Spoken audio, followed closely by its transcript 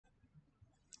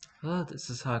Hello, this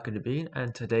is Haku,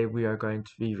 and today we are going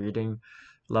to be reading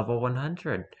level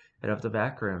 100 and of the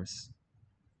Backrooms.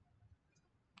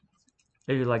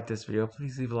 If you like this video,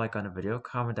 please leave a like on the video,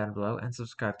 comment down below, and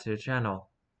subscribe to the channel.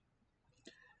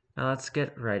 Now let's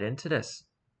get right into this.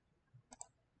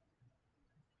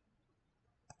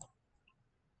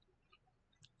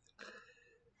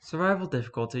 Survival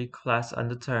difficulty, class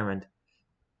undetermined.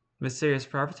 Mysterious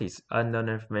properties, unknown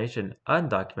information,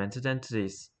 undocumented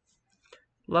entities.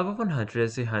 Level 100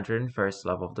 is the 101st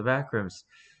level of the Backrooms.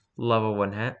 Level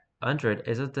 100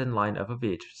 is a thin line of a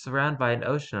beach, surrounded by an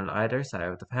ocean on either side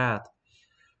of the path.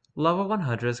 Level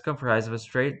 100 is comprised of a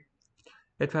straight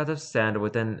path of sand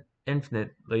with an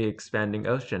infinitely expanding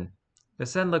ocean. The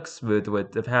sand looks smooth,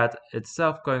 with the path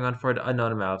itself going on for an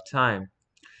unknown amount of time.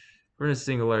 For a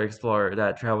singular explorer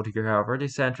that traveled here, however, the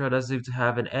sand trail doesn't seem to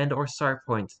have an end or start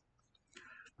point.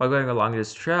 While going along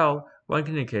this trail, one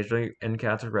can occasionally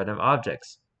encounter random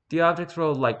objects. The objects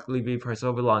will likely be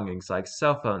personal belongings like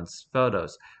cell phones,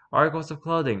 photos, articles of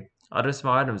clothing, other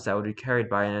small items that would be carried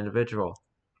by an individual.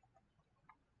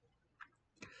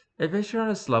 Information on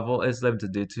this level is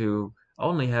limited due to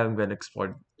only having been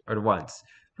explored once.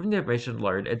 From the information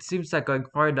learned, it seems that going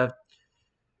far enough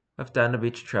down the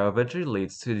beach trail eventually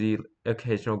leads to the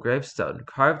occasional gravestone.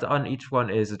 Carved on each one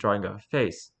is a drawing of a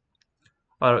face.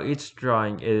 Although each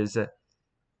drawing is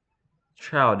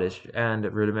childish and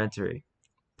rudimentary.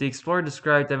 The explorer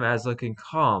described them as looking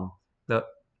calm,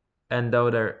 and though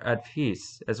they're at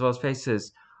peace, as well as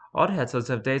faces, all the headstones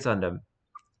have dates on them.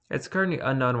 It's currently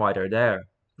unknown why they're there,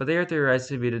 but they are theorized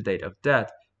to be the date of death,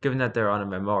 given that they're on a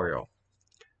memorial.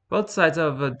 Both sides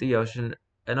of the ocean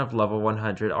and of level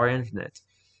 100 are infinite,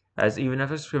 as even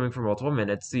after swimming for multiple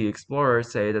minutes, the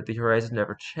explorers say that the horizon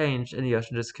never changed and the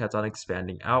ocean just kept on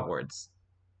expanding outwards.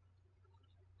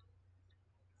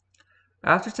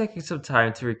 After taking some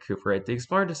time to recuperate, the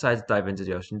explorer decides to dive into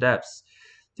the ocean depths.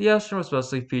 The ocean was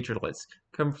mostly featureless,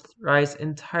 comprised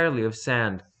entirely of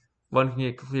sand. One can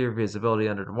get clear visibility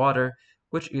under the water,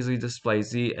 which easily displays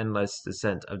the endless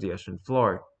descent of the ocean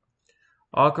floor.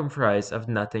 All comprised of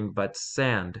nothing but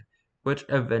sand, which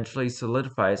eventually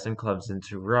solidifies and clumps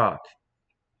into rock.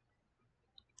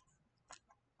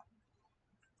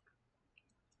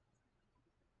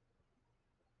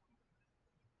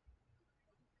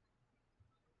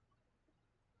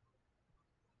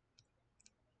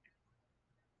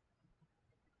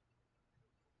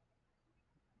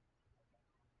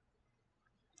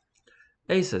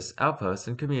 Bases, outposts,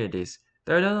 and communities.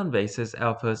 There are no bases,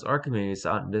 outposts, or communities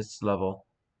on this level.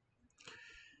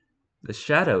 The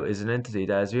shadow is an entity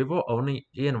that is visible only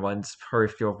in one's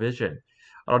peripheral vision.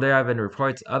 Although there have been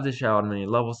reports of the shadow on many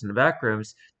levels in the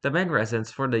backrooms, the main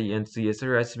residence for the entity is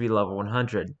theorized to be level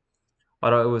 100.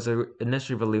 Although it was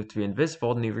initially believed to be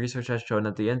invisible, new research has shown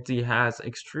that the entity has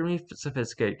extremely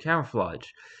sophisticated camouflage,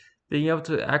 being able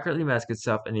to accurately mask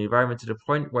itself in the environment to the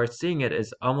point where seeing it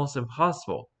is almost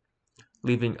impossible,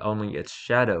 leaving only its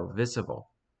shadow visible.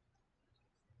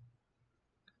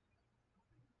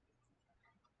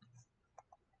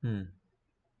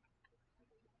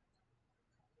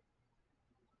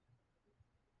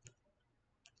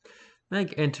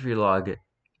 Make interview log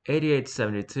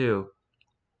 8872.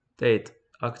 Date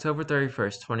October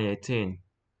 31st, 2018.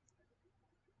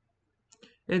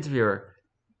 Interviewer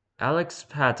Alex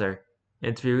Patter.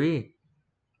 Interviewee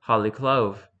Holly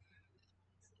Clove.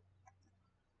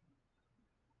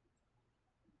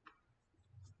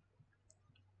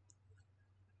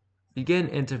 Begin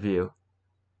interview.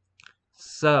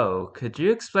 So, could you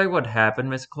explain what happened,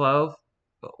 Miss Clove?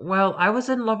 Well, I was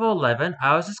in level 11.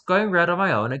 I was just going around on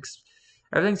my own.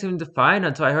 Everything seemed fine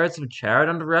until I heard some chatter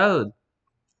on the road.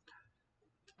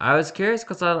 I was curious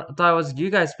because I thought it was you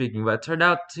guys speaking, but it turned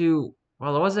out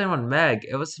well, it wasn't anyone Meg.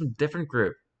 It was some different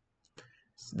group.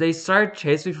 They started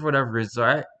chasing me for whatever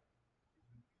reason.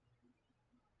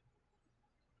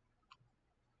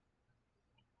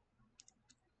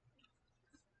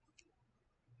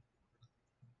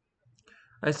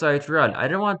 I started to run. I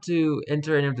didn't want to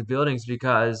enter any of the buildings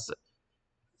because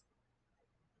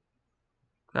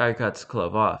I cuts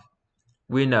Clove off.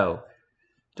 We know.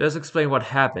 Just explain what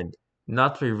happened.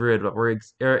 Not to be rude, but we're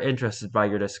interested by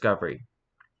your discovery.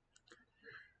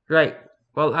 Right.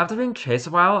 Well, after being chased a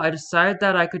while, I decided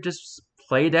that I could just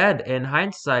play dead. In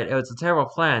hindsight, it was a terrible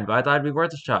plan, but I thought it'd be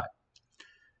worth a shot.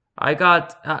 I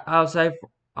got outside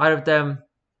out of them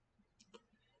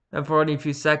for only a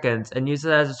few seconds and used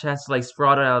it as a chance to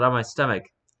sprawl it out on my stomach.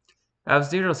 I was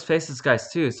near those faceless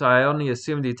guys too, so I only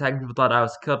assumed the attacking people thought I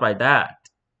was killed by that.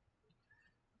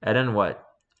 And then what?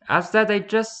 After that, they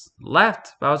just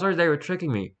left, but I was worried they were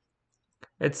tricking me.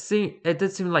 It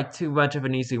did seem like too much of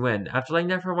an easy win. After laying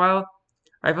there for a while,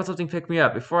 I felt something pick me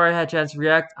up. Before I had a chance to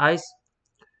react, I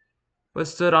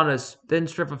was stood on a thin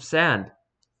strip of sand.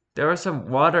 There was some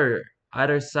water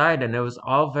either side, and it was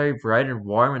all very bright and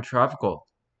warm and tropical.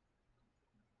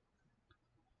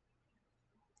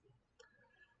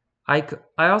 I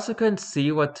also couldn't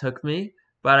see what took me,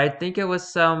 but I think it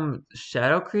was some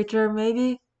shadow creature,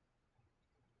 maybe?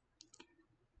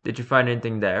 Did you find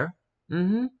anything there?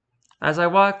 Mm-hmm. As I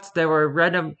walked, there were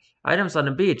random items on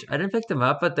the beach. I didn't pick them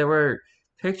up, but there were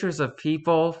pictures of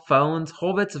people, phones,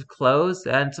 whole bits of clothes,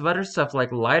 and some other stuff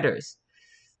like lighters.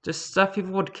 Just stuff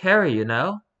people would carry, you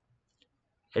know?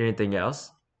 Anything else?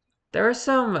 There were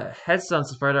some headstones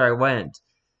the further I went.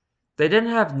 They didn't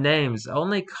have names,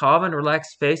 only calm and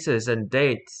relaxed faces and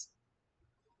dates.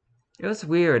 It was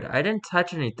weird. I didn't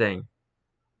touch anything.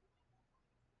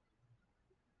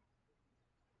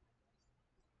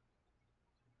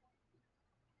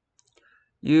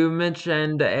 You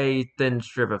mentioned a thin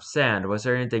strip of sand. Was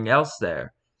there anything else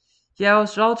there? Yeah, it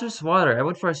was all just water. I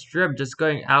went for a strip just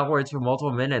going outwards for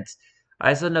multiple minutes.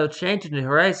 I saw no change in the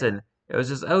horizon. It was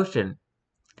just ocean.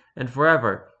 And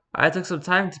forever. I took some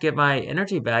time to get my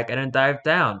energy back and then dived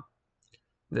down.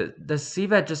 The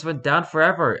seabed just went down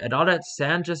forever, and all that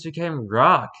sand just became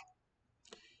rock.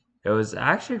 It was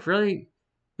actually really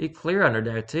clear under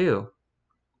there, too.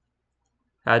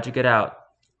 How'd you get out?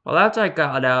 Well, after I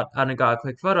got out and got a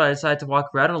quick photo, I decided to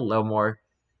walk around a little more.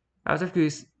 After a few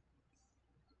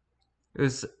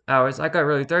hours, I got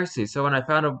really thirsty, so when I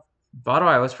found a bottle,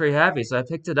 I was pretty happy, so I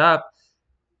picked it up.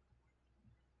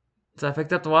 So I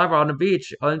picked up the water on the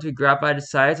beach, only to be grabbed by the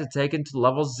sides and taken to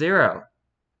level 0.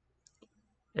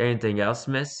 Anything else,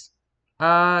 miss?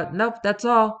 Nope, that's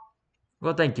all.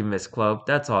 Well, thank you, Miss Clove.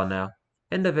 That's all now.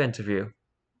 End of interview.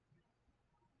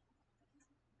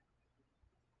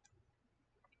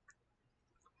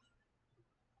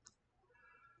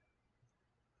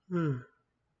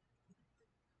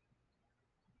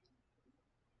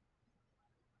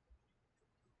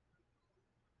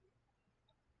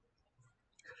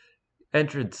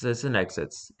 Entrances and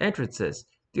exits. Entrances.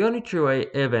 The only true way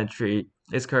of entry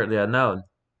is currently unknown,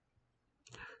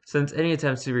 since any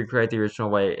attempts to recreate the original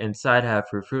way inside have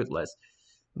proved fruitless.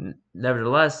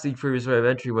 Nevertheless, the previous way of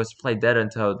entry was to play dead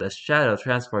until the shadow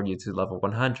transported you to level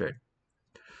 100.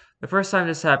 The first time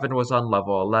this happened was on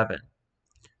level 11.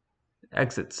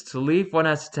 Exits. To leave, one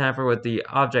has to tamper with the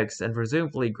objects and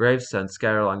presumably gravestones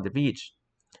scattered along the beach.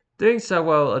 Doing so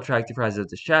will attract the presence of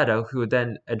the shadow, who would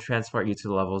then transport you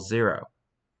to level 0.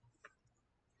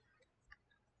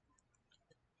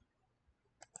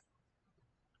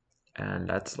 And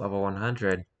that's level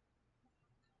 100.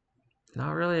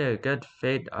 Not really a good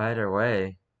fate either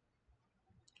way.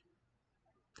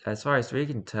 As far as we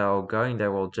can tell, going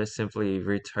there will just simply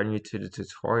return you to the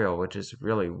tutorial, which is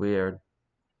really weird.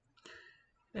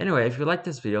 Anyway, if you like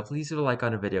this video, please leave a like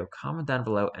on the video, comment down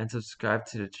below, and subscribe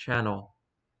to the channel.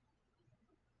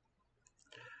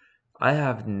 I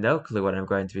have no clue what I'm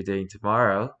going to be doing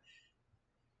tomorrow.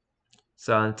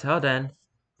 So until then,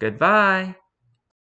 goodbye!